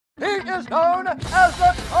is known as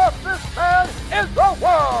the toughest man in the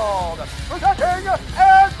world, presenting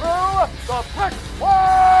Andrew the Brick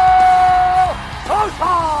Wall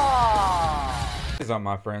Sosa! What is up,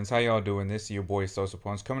 my friends? How y'all doing? This is your boy Sosa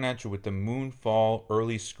Pons coming at you with the Moonfall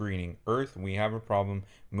early screening. Earth, We Have a Problem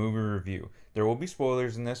movie review. There will be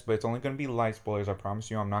spoilers in this, but it's only going to be light spoilers. I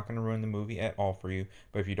promise you I'm not going to ruin the movie at all for you.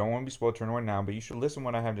 But if you don't want to be spoiled, turn away now. But you should listen to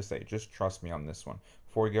what I have to say. Just trust me on this one.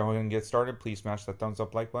 Before we go ahead and get started, please smash that thumbs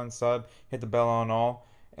up, like button, sub, hit the bell on all,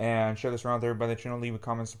 and share this around with everybody that you know. Leave a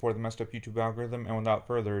comment, support the messed up YouTube algorithm. And without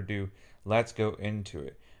further ado, let's go into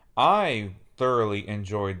it. I thoroughly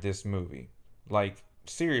enjoyed this movie. Like,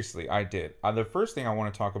 seriously, I did. The first thing I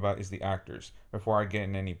want to talk about is the actors before I get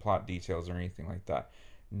into any plot details or anything like that.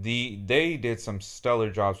 They did some stellar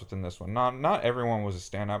jobs within this one. Not everyone was a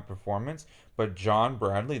standout performance, but John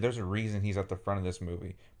Bradley, there's a reason he's at the front of this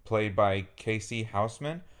movie, played by Casey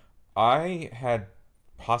Houseman. I had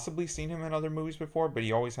possibly seen him in other movies before, but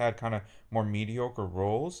he always had kind of more mediocre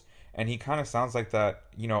roles, and he kind of sounds like that,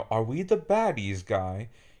 you know, are we the baddies guy?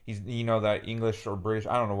 He's, you know, that English or British,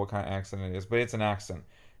 I don't know what kind of accent it is, but it's an accent.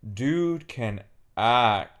 Dude can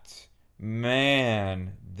act.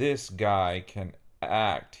 Man, this guy can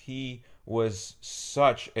act. He was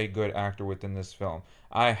such a good actor within this film.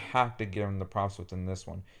 I have to give him the props within this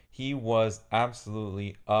one. He was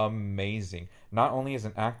absolutely amazing. Not only as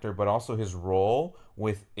an actor, but also his role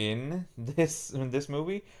within this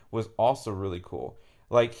movie was also really cool.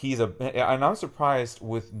 Like, and I'm surprised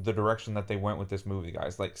with the direction that they went with this movie,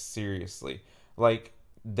 guys. Like, seriously. Like,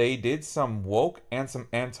 they did some woke and some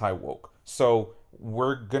anti-woke. So,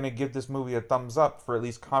 we're going to give this movie a thumbs up for at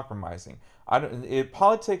least compromising.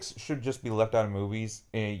 Politics should just be left out of movies,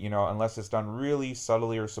 you know, unless it's done really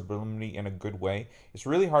subtly or subliminally in a good way. It's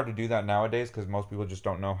really hard to do that nowadays because most people just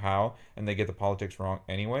don't know how, and they get the politics wrong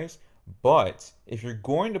anyways. But, if you're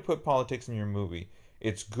going to put politics in your movie,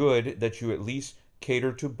 it's good that you at least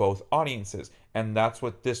cater to both audiences, and that's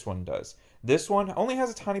what this one does. This one only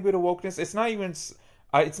has a tiny bit of wokeness. It's not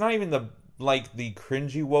even the the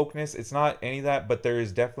cringy wokeness. It's not any of that, but there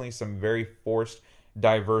is definitely some very forced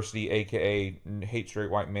diversity, aka hate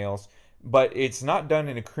straight white males. But it's not done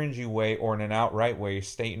in a cringy way or in an outright way,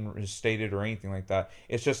 stated or anything like that.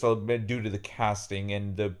 It's just a bit due to the casting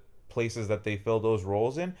and the places that they fill those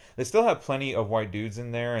roles in. They still have plenty of white dudes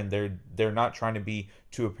in there, and they're not trying to be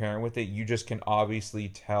too apparent with it. You just can obviously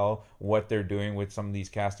tell what they're doing with some of these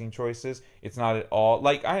casting choices. It's not at all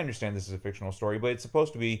like, I understand this is a fictional story, but it's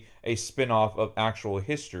supposed to be a spin-off of actual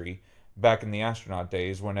history back in the astronaut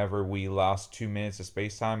days, whenever we lost 2 minutes of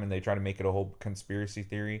space-time and they try to make it a whole conspiracy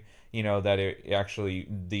theory, you know, that it actually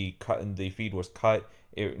the feed was cut.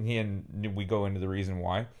 And we go into the reason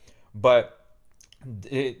why. But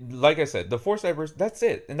like I said, the forced diversity, that's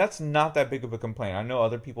it, and that's not that big of a complaint. I know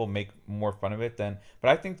other people make more fun of it but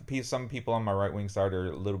I think some people on my right wing side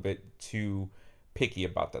are a little bit too picky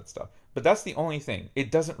about that stuff. But that's the only thing.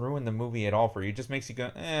 It doesn't ruin the movie at all for you. It just makes you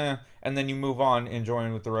go, and then you move on,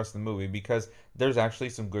 enjoying with the rest of the movie, because there's actually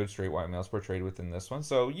some good straight white males portrayed within this one,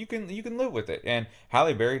 so you can live with it. And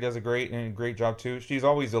Halle Berry does a great job too. She's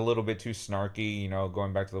always a little bit too snarky, you know,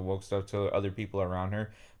 going back to the woke stuff to other people around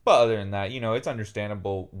her. But other than that, you know, it's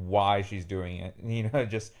understandable why she's doing it. You know,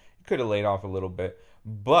 just could have laid off a little bit.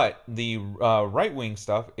 But the right-wing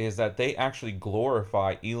stuff is that they actually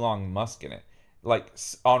glorify Elon Musk in it, like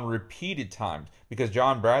on repeated times. Because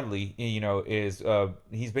John Bradley, you know, is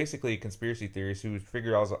he's basically a conspiracy theorist who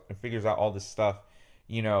figures out all this stuff,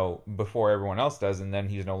 you know, before everyone else does, and then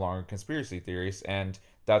he's no longer a conspiracy theorist. And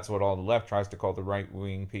that's what all the left tries to call the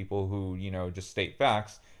right-wing people who, you know, just state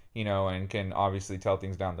facts, you know, and can obviously tell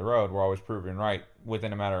things down the road. We're always proven right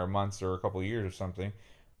within a matter of months or a couple of years or something.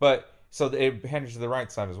 But so it hinders the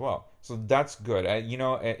right side as well. So that's good. You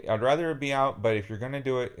know, I'd rather it be out, but if you're going to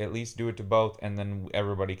do it, at least do it to both, and then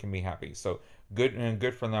everybody can be happy. So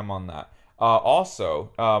good for them on that.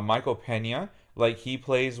 Also, Michael Pena, like, he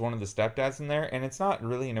plays one of the stepdads in there, and it's not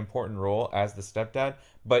really an important role as the stepdad,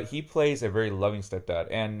 but he plays a very loving stepdad.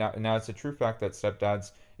 And now it's a true fact that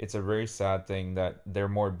stepdads, it's a very sad thing that they're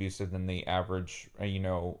more abusive than the average, you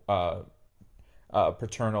know,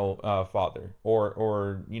 paternal father,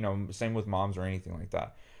 or you know, same with moms or anything like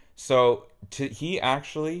that. So he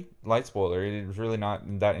actually, light spoiler, it was really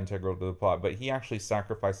not that integral to the plot, but he actually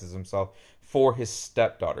sacrifices himself for his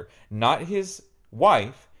stepdaughter, not his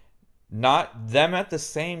wife, not them at the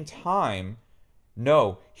same time.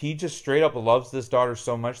 No, he just straight up loves this daughter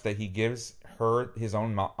so much that he gives her his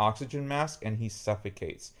own oxygen mask and he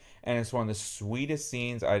suffocates. And it's one of the sweetest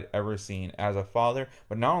scenes I'd ever seen as a father.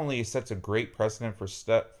 But not only it sets a great precedent for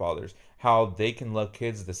stepfathers, how they can love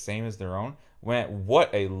kids the same as their own, what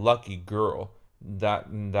a lucky girl that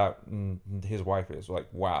his wife is. Like,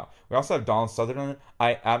 wow. We also have Donald Sutherland.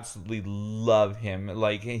 I absolutely love him.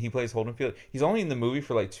 Like, he plays Holdenfield. He's only in the movie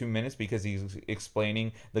for like 2 minutes because he's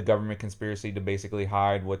explaining the government conspiracy to basically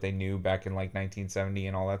hide what they knew back in like 1970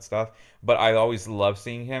 and all that stuff. But I always love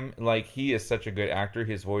seeing him. Like, he is such a good actor.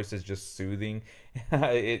 His voice is just soothing.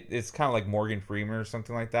 It's kind of like Morgan Freeman or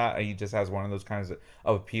something like that. He just has one of those kinds of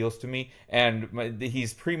appeals to me. And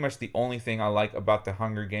he's pretty much the only thing I like about the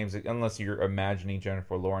Hunger Games, unless you're imagining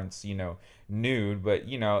Jennifer Lawrence, nude. But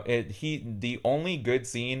the only good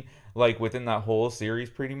scene like within that whole series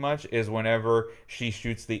pretty much is whenever she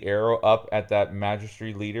shoots the arrow up at that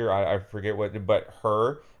magistrate leader. I forget what, but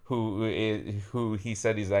her, who he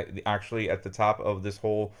said is actually at the top of this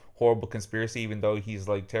whole horrible conspiracy, even though he's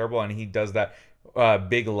like terrible, and he does that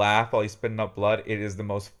big laugh while he's spitting up blood. It is the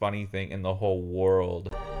most funny thing in the whole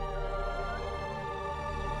world.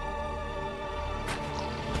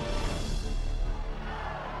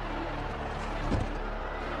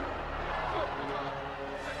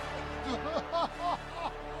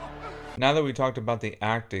 Now that we talked about the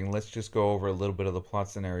acting, let's just go over a little bit of the plot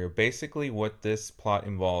scenario. Basically, what this plot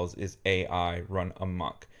involves is AI run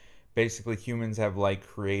amok. Basically, humans have like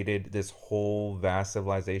created this whole vast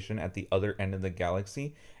civilization at the other end of the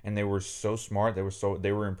galaxy, and they were so smart,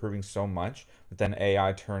 they were improving so much, but then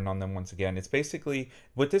AI turned on them once again. It's basically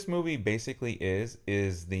what this movie basically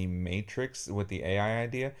is the Matrix with the AI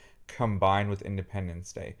idea combined with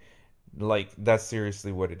Independence Day. Like, that's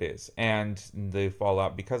seriously what it is, and the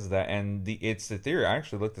fallout because of that. And it's the theory. I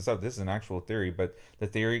actually looked this up. This is an actual theory, but the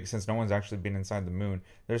theory, since no one's actually been inside the moon,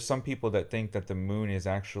 there's some people that think that the moon is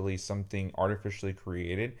actually something artificially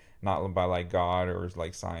created, not by like God or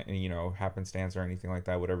like science, happenstance or anything like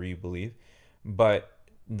that, whatever you believe, but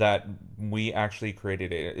that we actually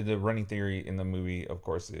created it. The running theory in the movie, of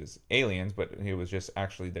course, is aliens, but it was just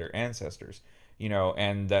actually their ancestors.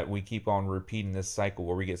 And that we keep on repeating this cycle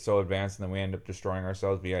where we get so advanced and then we end up destroying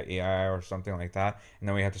ourselves via AI or something like that, and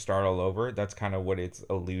then we have to start all over. That's kind of what it's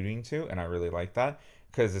alluding to, and I really like that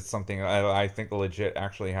because it's something I think legit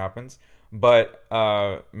actually happens. But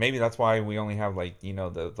maybe that's why we only have like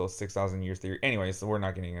those 6,000 years theory. Anyway, so we're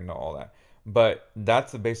not getting into all that. But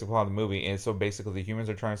that's the basic plot of the movie. And so basically the humans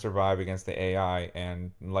are trying to survive against the AI, and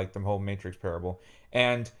like the whole Matrix parable.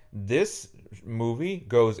 And this movie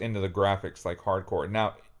goes into the graphics like hardcore.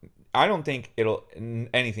 Now, I don't think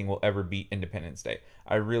anything will ever beat Independence Day.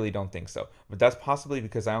 I really don't think so. But that's possibly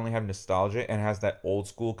because I only have nostalgia and has that old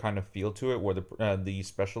school kind of feel to it, where the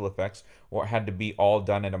special effects had to be all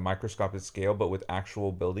done at a microscopic scale, but with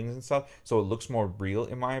actual buildings and stuff. So it looks more real,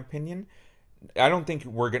 in my opinion. I don't think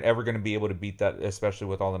we're ever going to be able to beat that, especially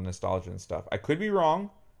with all the nostalgia and stuff. I could be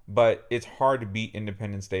wrong, but it's hard to beat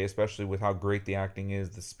Independence Day, especially with how great the acting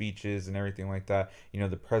is, the speeches and everything like that.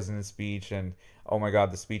 The president's speech, and oh my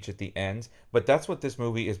god, the speech at the end. But that's what this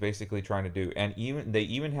movie is basically trying to do. And they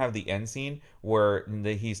even have the end scene where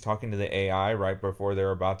he's talking to the AI right before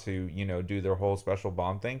they're about to do their whole special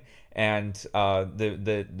bomb thing. And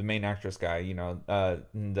the main actress guy,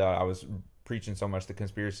 I was preaching so much the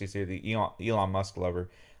conspiracy theory, the Elon Musk lover,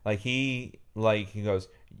 he goes,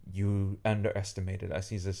 "You underestimated us."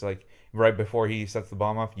 He's just like, right before he sets the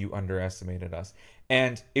bomb off, "You underestimated us."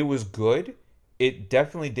 And it was good. It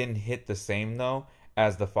definitely didn't hit the same though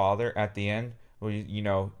as the father at the end,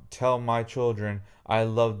 where tell my children I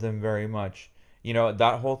love them very much.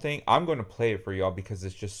 That whole thing. I'm going to play it for y'all because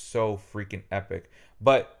it's just so freaking epic.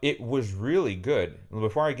 But it was really good.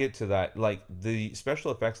 Before I get to that, the special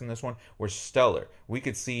effects in this one were stellar. We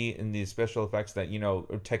could see in the special effects that,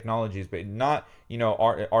 technologies, but not,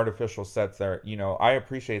 artificial sets there. I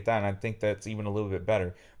appreciate that, and I think that's even a little bit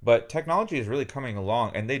better. But technology is really coming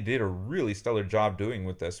along, and they did a really stellar job doing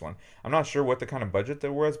with this one. I'm not sure what the kind of budget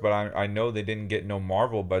there was, but I know they didn't get no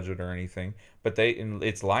Marvel budget or anything. But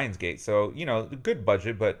it's Lionsgate, so, good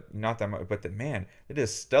budget, but not that much. But man, they did a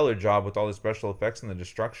stellar job with all the special effects and the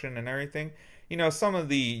destruction and everything. Some of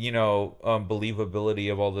the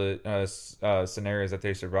believability of all the scenarios that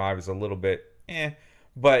they survive is a little bit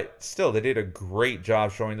but still they did a great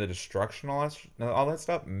job showing the destruction, all that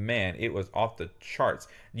stuff. Man, it was off the charts.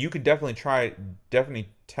 You could definitely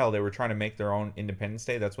tell they were trying to make their own Independence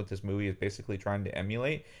Day. That's what this movie is basically trying to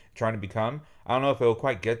emulate, trying to become. I don't know if it'll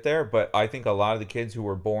quite get there, but I think a lot of the kids who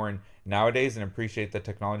were born nowadays and appreciate the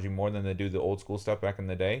technology more than they do the old school stuff back in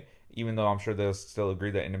the day, even though I'm sure they'll still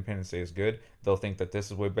agree that Independence Day is good, they'll think that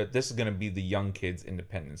this is way, but this is going to be the young kids'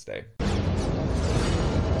 Independence Day.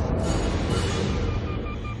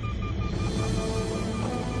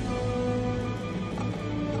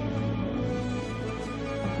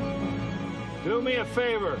 Do me a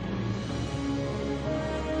favor.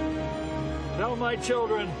 Tell my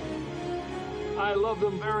children I love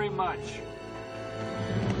them very much.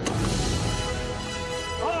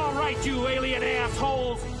 All right, you alien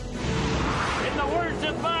assholes. In the words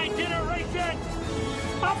of my generation,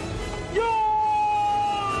 up yours!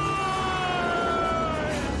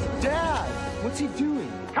 Dad, what's he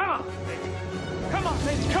doing? Come on, baby. Come on,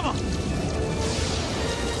 baby, come on.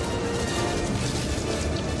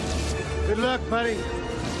 Good luck, buddy.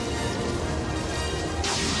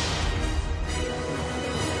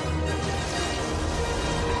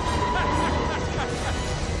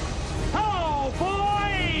 Hello,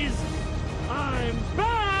 boys! I'm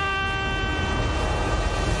back!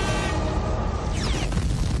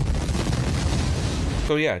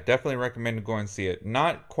 So yeah, definitely recommend to go and see it.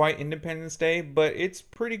 Not quite Independence Day, but it's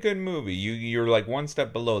pretty good movie. You're like one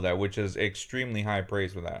step below that, which is extremely high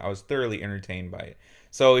praise for that. I was thoroughly entertained by it.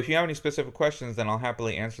 So if you have any specific questions, then I'll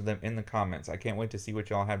happily answer them in the comments. I can't wait to see what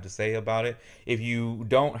y'all have to say about it. If you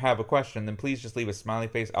don't have a question, then please just leave a smiley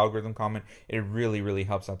face algorithm comment. It really, really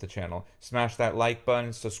helps out the channel. Smash that like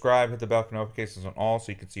button, subscribe, hit the bell for notifications on all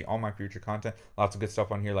so you can see all my future content. Lots of good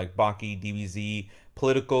stuff on here like Baki, DBZ,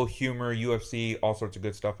 political, humor, UFC, all sorts of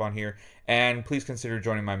good stuff on here. And please consider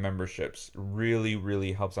joining my memberships. Really,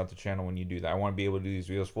 really helps out the channel when you do that. I want to be able to do these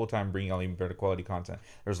videos full time, bring y'all even better quality content.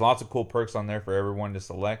 There's lots of cool perks on there for everyone to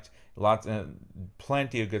select.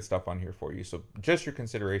 Plenty of good stuff on here for you. So just your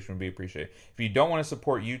consideration would be appreciated. If you don't want to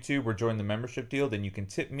support YouTube or join the membership deal, then you can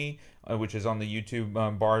tip me, which is on the YouTube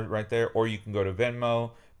bar right there, or you can go to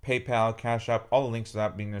Venmo, PayPal, Cash App, all the links to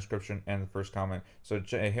that being in the description and the first comment. So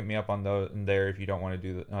hit me up on there if you don't want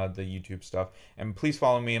to do the YouTube stuff. And please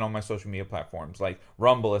follow me on all my social media platforms, like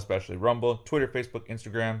Rumble, especially Rumble, Twitter, Facebook,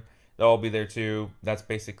 Instagram. They'll all be there too. That's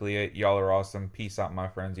basically it. Y'all are awesome. Peace out, my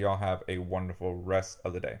friends. Y'all have a wonderful rest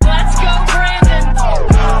of the day. Let's go, Brandon!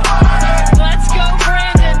 Let's go, Brandon!